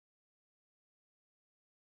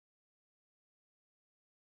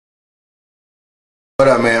What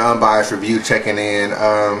up, man? Unbiased review checking in.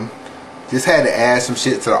 Just had to add some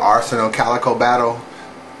shit to the Arsonal Calicoe battle.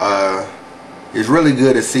 It's really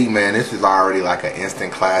good to see, man. This is already like an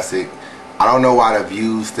instant classic. I don't know why the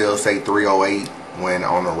views still say 308 when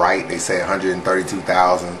on the right they say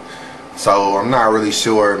 132,000. So I'm not really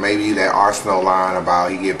sure. Maybe that Arsonal line about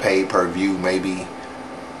he get paid per view maybe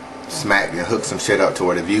smacked and hooked some shit up to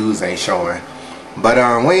where the views ain't showing. But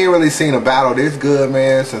we ain't really seen a battle this good,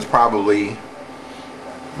 man, since probably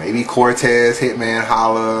maybe Cortez, Hitman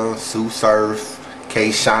Holla, Sue Surf,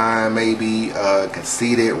 K Shine, maybe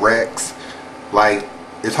Conceited, Rex. Like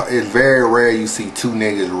it's very rare you see two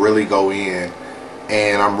niggas really go in.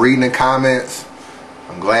 And I'm reading the comments.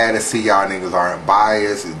 I'm glad to see y'all niggas aren't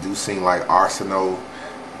biased. It do seem like Arsonal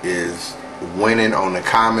is winning on the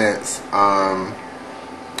comments.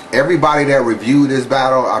 Everybody that reviewed this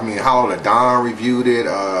battle, I mean, Hollow the Don reviewed it,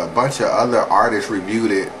 a bunch of other artists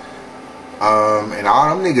reviewed it, and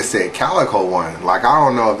all them niggas said Calicoe won. Like, I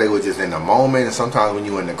don't know if they were just in the moment, and sometimes when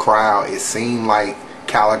you in the crowd, it seemed like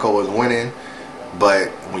Calicoe was winning, but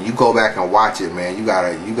when you go back and watch it, man, you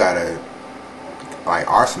gotta, like,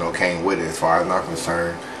 Arsonal came with it as far as I'm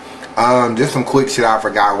concerned. Just some quick shit I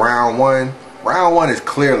forgot. Round one is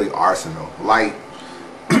clearly Arsonal. Like,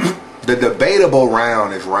 the debatable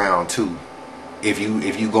round is round two. If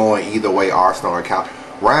you going either way, Arsonal or Calicoe.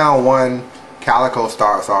 Round one, Calicoe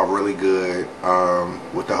starts off really good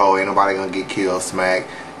with the whole ain't nobody gonna get killed smack.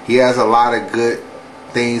 He has a lot of good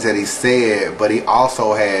things that he said, but he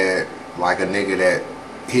also had like a nigga that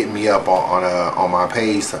hit me up on my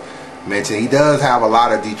page to mention he does have a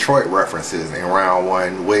lot of Detroit references in round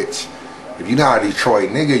one, which if you're not a Detroit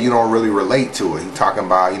nigga, you don't really relate to it. He talking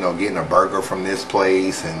about, you know, getting a burger from this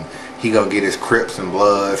place and he gonna get his Crips and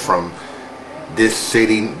blood from this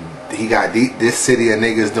city. He got this city of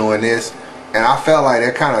niggas doing this. And I felt like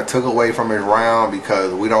that kind of took away from his round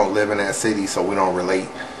because we don't live in that city, so we don't relate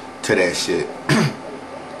to that shit.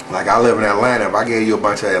 Like, I live in Atlanta. If I gave you a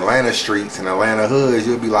bunch of Atlanta streets and Atlanta hoods,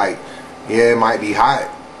 you'll be like, yeah, it might be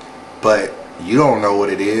hot, but you don't know what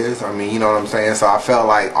it is. I mean, you know what I'm saying? So I felt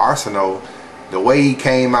like Arsonal, the way he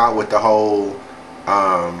came out with the whole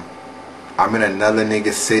I'm in another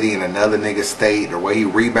nigga city in another nigga state, the way he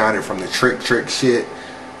rebounded from the trick shit,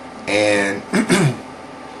 and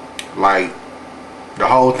like the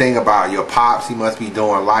whole thing about your pops, he must be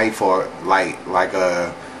doing life, or like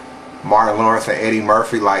Martin Lawrence and Eddie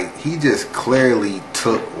Murphy. Like, he just clearly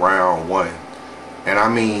took round one. And I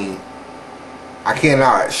mean, I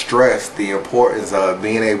cannot stress the importance of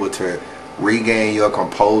being able to regain your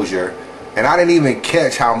composure. And I didn't even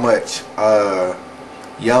catch how much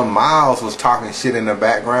Young Miles was talking shit in the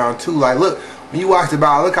background too. Like, look, when you watch the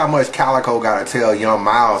battle, look how much Calicoe got to tell Young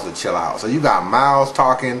Miles to chill out. So you got Miles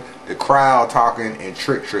talking, the crowd talking, and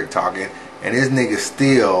Trick talking, and this nigga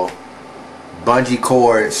still bungee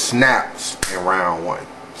cord snaps in round one.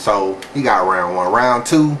 So he got round one. Round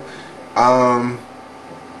two,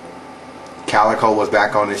 Calicoe was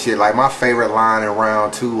back on this shit. Like, my favorite line in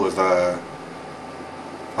round two was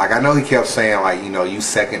like, I know he kept saying, like, you know, you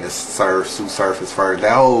second to Surf, Sue Surf is first.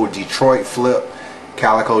 That whole Detroit flip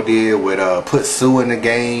Calicoe did with put Sue in the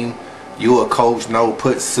game. You a coach, no,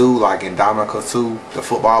 put Sue, like in Dominic Sue, the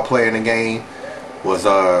football player in the game, was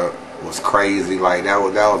crazy. Like, that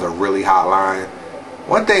was a really hot line.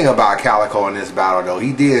 One thing about Calicoe in this battle though,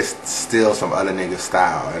 he did steal some other niggas'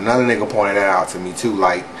 style. Another nigga pointed that out to me too.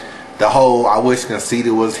 Like, the whole I wish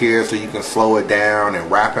Conceited was here so you can slow it down, and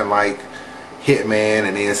rapping like Hitman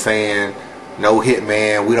and then saying no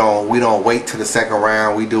Hitman, we don't wait till the second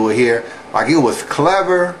round, we do it here. Like, it was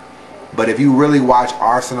clever, but if you really watch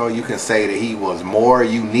Arsonal, you can say that he was more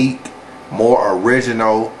unique, more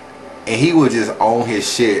original, and he would just own his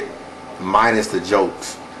shit minus the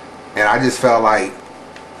jokes. And I just felt like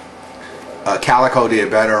Calicoe did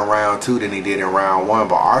better in round two than he did in round one,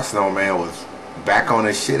 but Arsonal, man, was back on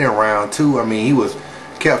his shit in round two. I mean, he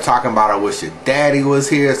kept talking about, I wish your daddy was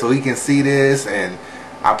here so he can see this, and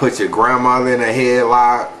I put your grandmother in a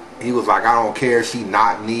headlock. He was like, I don't care if she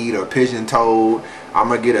knock-kneed or pigeon-toed, I'm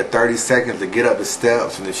gonna get her 30 seconds to get up the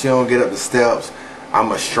steps, and if she don't get up the steps, I'm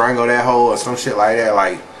gonna strangle that hoe or some shit like that.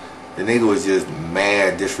 Like, the nigga was just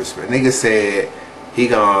mad disrespect. Nigga said he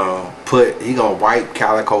gonna wipe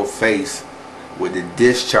Calicoe face with the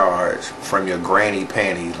discharge from your granny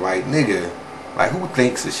panties. Like, nigga, like, who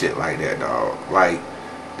thinks of shit like that, dog? Like,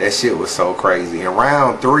 that shit was so crazy. In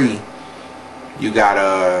round three, you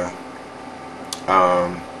got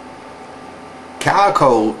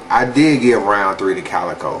Calicoe. I did give round three to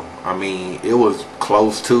Calicoe. I mean, it was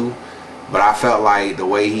close to, But I felt like the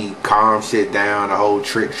way he calmed shit down, the whole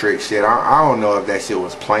trick shit, I don't know if that shit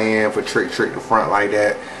was planned for trick the front like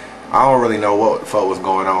that. I don't really know what the fuck was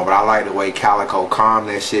going on, but I like the way Calicoe calmed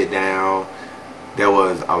that shit down. There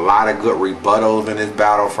was a lot of good rebuttals in this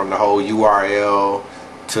battle, from the whole URL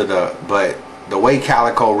to but the way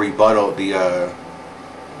Calicoe rebutted the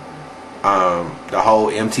whole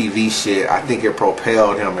MTV shit, I think it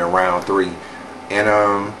propelled him in round 3.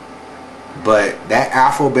 And but that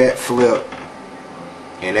alphabet flip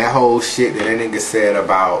and that whole shit that nigga said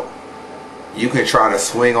about, you can try to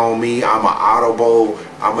swing on me, I'm an audible,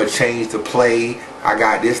 I'm gonna change the play, I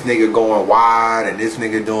got this nigga going wide and this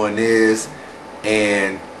nigga doing this,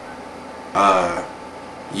 and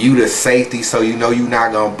you the safety, so you know you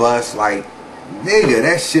not gonna bust. Like, nigga,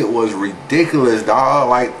 that shit was ridiculous, dog.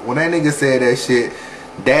 Like, when that nigga said that shit,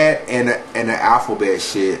 that and the alphabet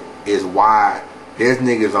shit is why there's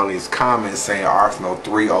niggas on these comments saying Arsonal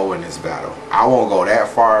 3-0 in this battle. I won't go that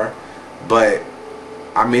far, but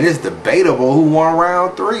I mean, it's debatable who won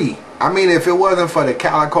round 3. I mean, if it wasn't for the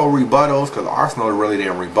Calicoe rebuttals, because Arsonal really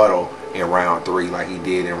didn't rebuttal in round 3 like he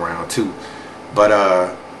did in round 2. But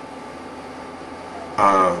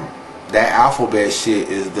that alphabet shit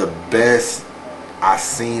is the best I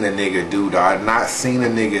seen a nigga do, dog. I've not seen a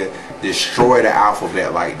nigga destroy the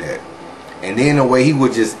alphabet like that. And then the way he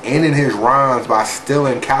was just ending his rhymes by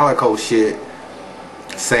stealing Calicoe shit,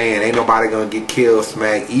 saying ain't nobody gonna get killed,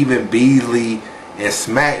 Smack. Even Beasley and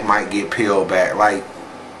Smack might get peeled back. Like,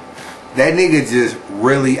 that nigga just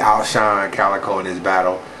really outshined Calicoe in this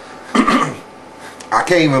battle. I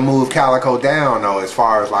can't even move Calicoe down though, as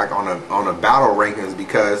far as like on the battle rankings,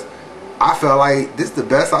 because I felt like this is the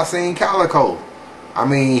best I seen Calicoe. I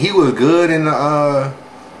mean, he was good in the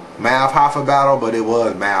Mav Hoffa battle, but it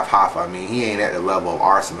was Mav Hoffa. I mean, he ain't at the level of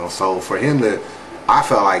Arsonal. So for him to, I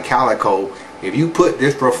felt like Calicoe, if you put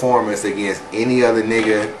this performance against any other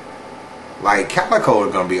nigga, like, Calicoe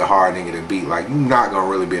is gonna be a hard nigga to beat. Like, you not gonna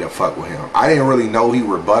really be able to fuck with him. I didn't really know he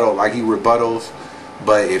rebuttal like he rebuttals,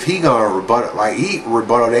 but if he gonna rebuttal, like, he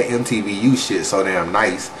rebuttal that MTVU shit so damn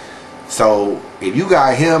nice. So if you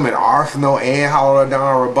got him and Arsonal and Hollow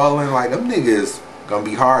Don rebuttaling, like, them niggas gonna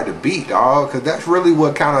be hard to beat, dog, because that's really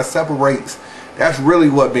what kind of separates, that's really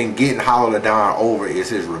what been getting Hollow Don over, is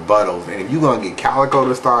his rebuttals. And if you gonna get Calicoe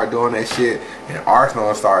to start doing that shit and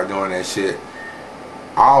Arsonal to start doing that shit,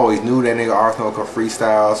 I always knew that nigga Arsonal could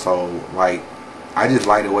freestyle, so like, I just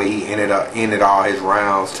like the way he ended all his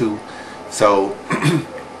rounds too. So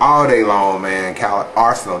all day long, man,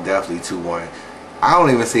 Arsonal definitely 2-1. I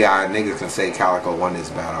don't even see how niggas can say Calicoe won this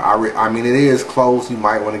battle. I mean, it is close. You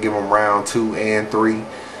might want to give him round 2 and 3,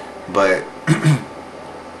 but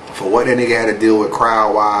for what that nigga had to deal with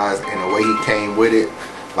crowd wise and the way he came with it,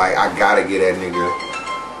 like, I gotta get that nigga.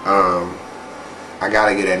 I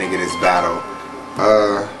gotta get that nigga this battle.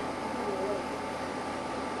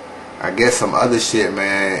 I guess some other shit,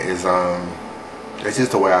 man, is that's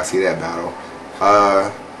just the way I see that battle.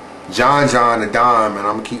 John the Dime, and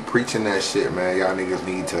I'm gonna keep preaching that shit, man. Y'all niggas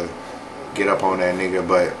need to get up on that nigga.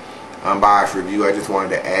 But Unbiased Review, I just wanted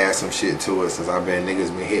to add some shit to it, since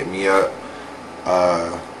niggas been hitting me up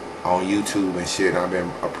on YouTube and shit, and I've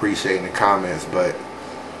been appreciating the comments. But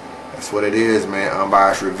that's what it is, man.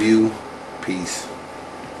 Unbiased Review. Peace.